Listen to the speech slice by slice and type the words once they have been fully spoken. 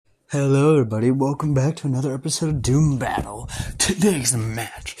Hello everybody, welcome back to another episode of Doom Battle. Today's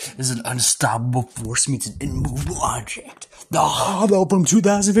match is an unstoppable force meets an immovable object. The Hollow from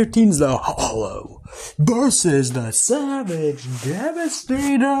 2015's The Hollow versus the Savage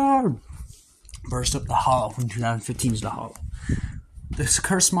Devastator. First up, The Hollow from 2015's The Hollow. This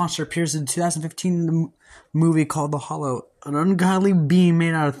cursed monster appears in 2015 movie called The Hollow, an ungodly being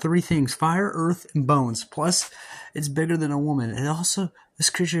made out of three things: fire, earth, and bones. Plus, it's bigger than a woman. And also, this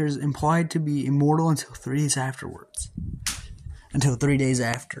creature is implied to be immortal until 3 days afterwards. Until 3 days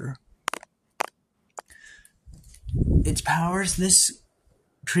after. Its powers: this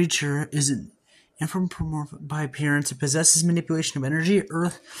creature is an anthropomorphic by appearance. It possesses manipulation of energy,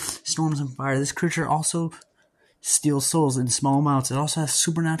 earth, storms, and fire. This creature also steals souls in small amounts. It also has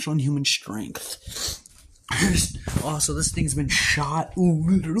supernatural and human strength. Also, this thing's been shot,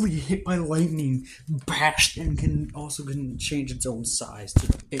 literally hit by lightning, bashed, and can change its own size to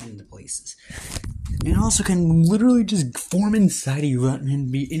fit into places. And also can literally just form inside of you and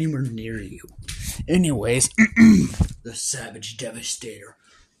be anywhere near you. Anyways, the Savage Devastator.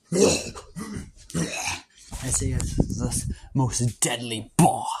 I say it's the most deadly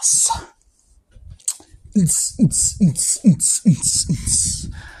boss. This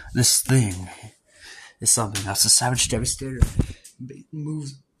thing is something else. The Savage Devastator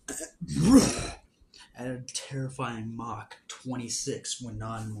moves at a terrifying Mach 26 when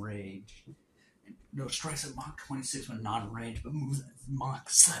not enraged. No, strikes at Mach 26 when not enraged, but moves at Mach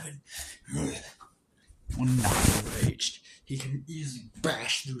 7 when not enraged. He can easily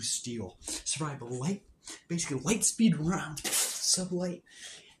bash through steel, survive a light speed round, sublight,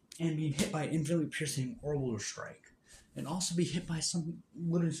 and being hit by an infinitely piercing orbital strike. And also be hit by something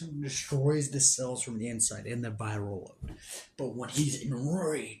that destroys the cells from the inside in the viral load. But when he's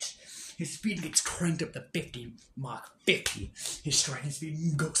enraged, his speed gets cranked up to 50, Mach 50. His striking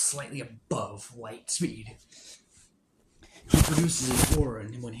speed goes slightly above light speed. He produces an aura,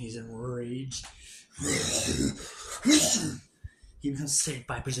 and when he's enraged, he becomes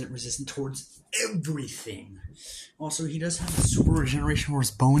 75% resistant towards everything. Also, he does have a super regeneration where his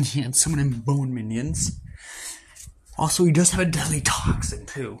bones, he can summon in bone minions. Also, he does have a deadly toxin,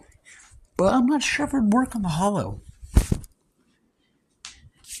 too. But I'm not sure if it would work on the Hollow.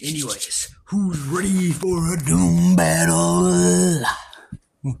 Anyways, who's ready for a Doom Battle?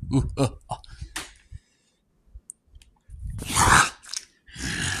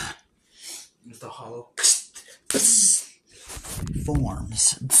 As the Hollow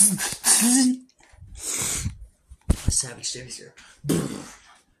forms. The Savage Devastator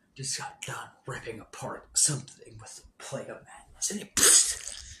just got done ripping apart something with a plague of madness, and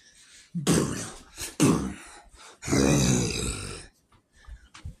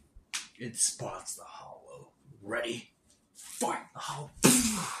it spots the Hollow. Ready? Fight! The Hollow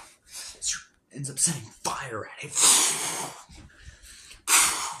ends up setting fire at it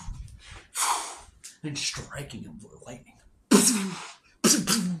and striking him with lightning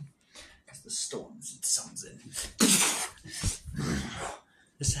as the storms it summons in.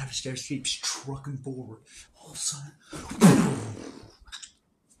 The Savage Devastator keeps trucking forward. All of a sudden,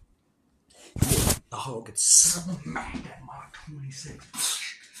 the Hollow gets smacked at Mach 26.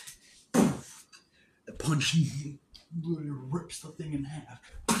 The punch literally rips the thing in half.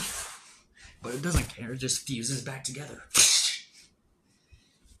 But it doesn't care, it just fuses back together.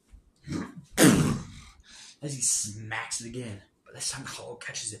 As he smacks it again, but this time the Hollow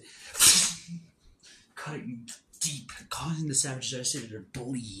catches it, cutting deep, causing the Savage Devastator to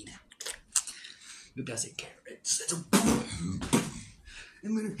bleed. It doesn't care. It's a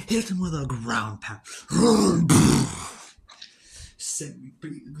and then it hits him with a ground pound,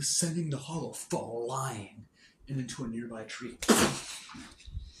 sending the Hollow flying into a nearby tree.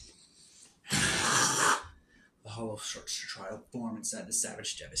 The Hollow starts to try to form inside the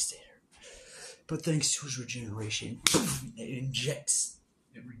Savage Devastator, but thanks to his regeneration, it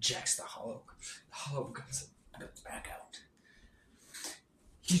rejects the Hollow. The Hollow goes back out.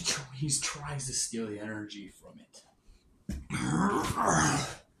 He tries to steal the energy from it.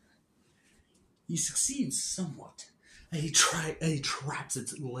 He succeeds somewhat. He traps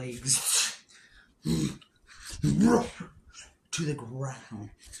its legs to the ground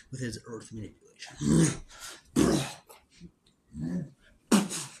with his earth manipulation.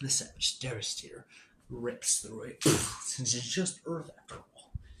 The Savage Devastator rips through it, since it's just earth after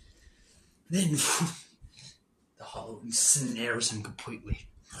all. Then the Hollow ensnares him completely,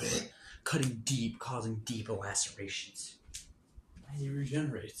 cutting deep, causing deep lacerations. And he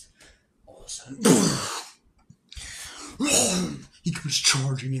regenerates. All of a sudden, he comes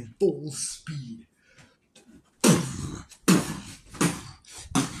charging in full speed.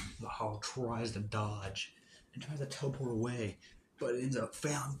 The tries to dodge and tries to teleport away, but it ends up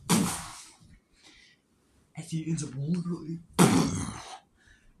failing. And he ends up literally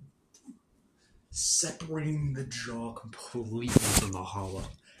separating the jaw completely from the hollow.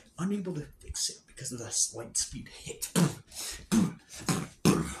 Unable to fix it because of that light speed hit.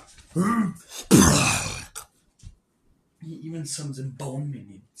 He even summons in bone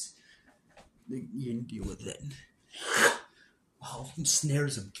minions. You can deal with it. All of them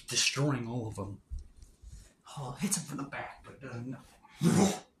snares him, destroying all of them. Oh, hits him from the back, but it does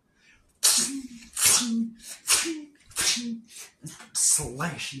nothing.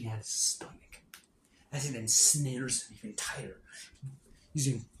 Slashing at his stomach as he then snares him even tighter,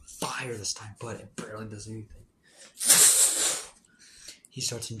 using fire this time, but it barely does anything. He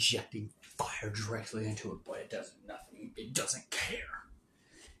starts injecting fire directly into it, but it does nothing. It doesn't care.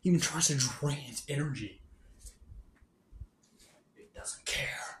 He even tries to drain its energy. It doesn't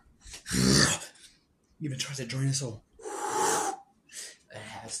care. He even tries to drain his soul. It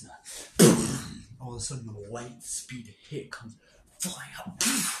has none. All of a sudden, the light speed hit comes flying up,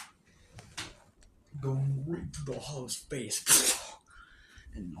 going right through the hollow's face.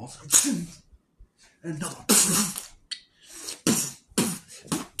 And also, another.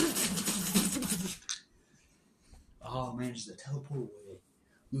 Oh, manages to teleport away,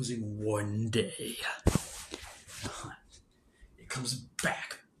 losing one day. It comes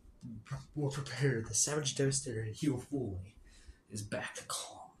back, more prepared. The Savage Devastator and heal fully is back to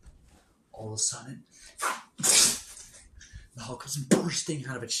calm. All of a sudden, the Hulk comes bursting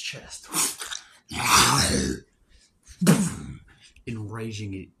out of its chest,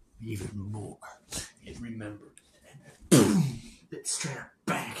 enraging it even more. It remembered, and it straight up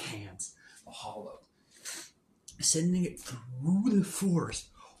backhands the Hollow, sending it through the forest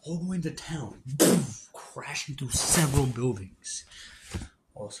all the way into town, crashing through several buildings.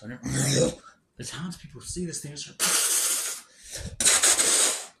 All of a sudden, the townspeople see this thing and start.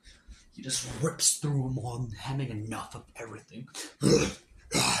 He just rips through them all, having enough of everything.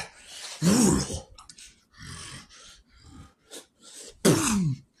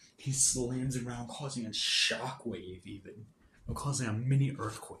 He slams around, causing a shockwave even, or causing a mini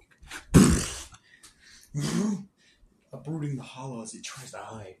earthquake. Uprooting the Hollow as it tries to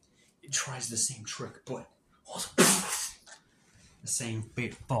hide. It tries the same trick, but also the same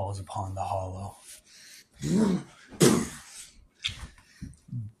fate falls upon the Hollow.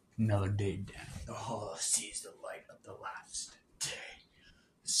 Another day down, the Hollow sees the light of the last day.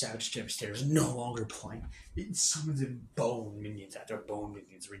 The Savage Devastator is no longer playing. It summons in bone minions after bone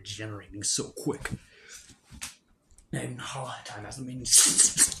minions regenerating so quick. And Hollow time as the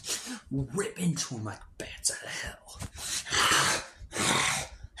minions rip into him like bats out of hell.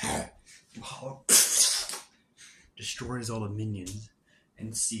 Hollow destroys all the minions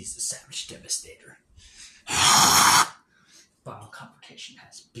and sees the Savage Devastator. Final confrontation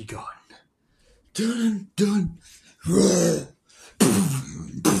has begun. Dun dun. The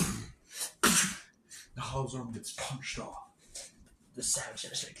Hollow's arm gets punched off. The Savage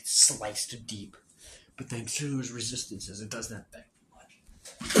Devastator gets sliced deep, but thanks to his resistances, it doesn't affect much.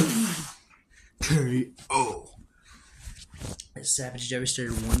 KO. The Savage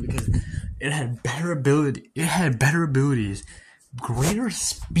Devastator won because it had better ability. It had better abilities, greater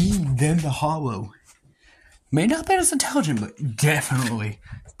speed than the Hollow. May not be as intelligent, but definitely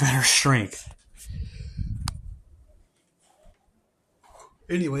better strength.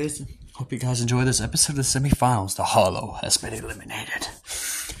 Anyways, hope you guys enjoy this episode of the semifinals. The Hollow has been eliminated.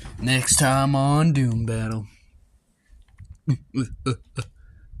 Next time on Doom Battle.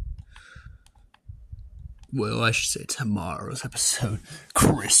 Well, I should say tomorrow's episode.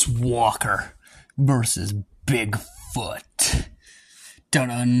 Chris Walker versus Bigfoot. Dun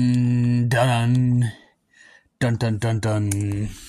dun dun. Dun dun dun dun.